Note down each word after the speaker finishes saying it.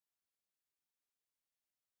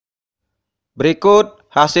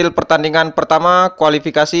Berikut hasil pertandingan pertama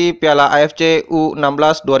kualifikasi Piala AFC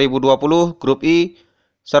U16 2020 Grup I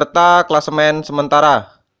serta klasemen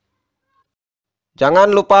sementara.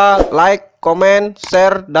 Jangan lupa like, komen,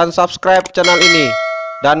 share, dan subscribe channel ini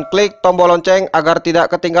dan klik tombol lonceng agar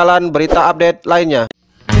tidak ketinggalan berita update lainnya.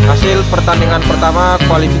 Hasil pertandingan pertama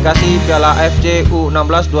kualifikasi Piala AFC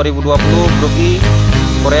U16 2020 Grup I,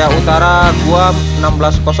 Korea Utara GUAM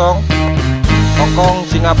 16-0, HONGKONG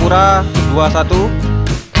Singapura 2-1.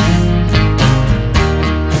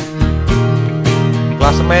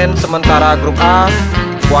 Klasemen sementara grup A,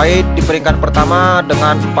 Kuwait di peringkat pertama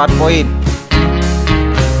dengan 4 poin.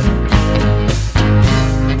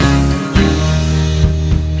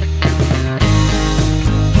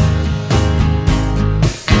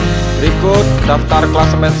 Berikut daftar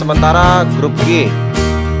klasemen sementara grup G.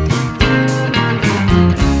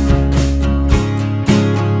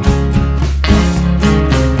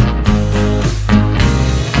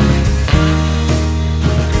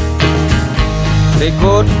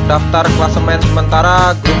 Berikut daftar klasemen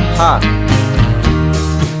sementara grup H.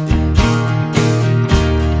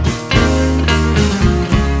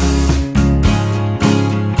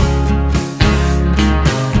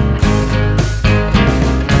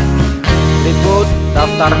 Berikut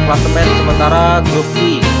daftar klasemen sementara grup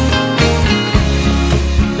I.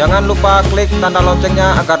 Jangan lupa klik tanda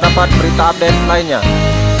loncengnya agar dapat berita update lainnya.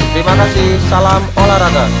 Terima kasih, salam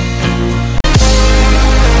olahraga.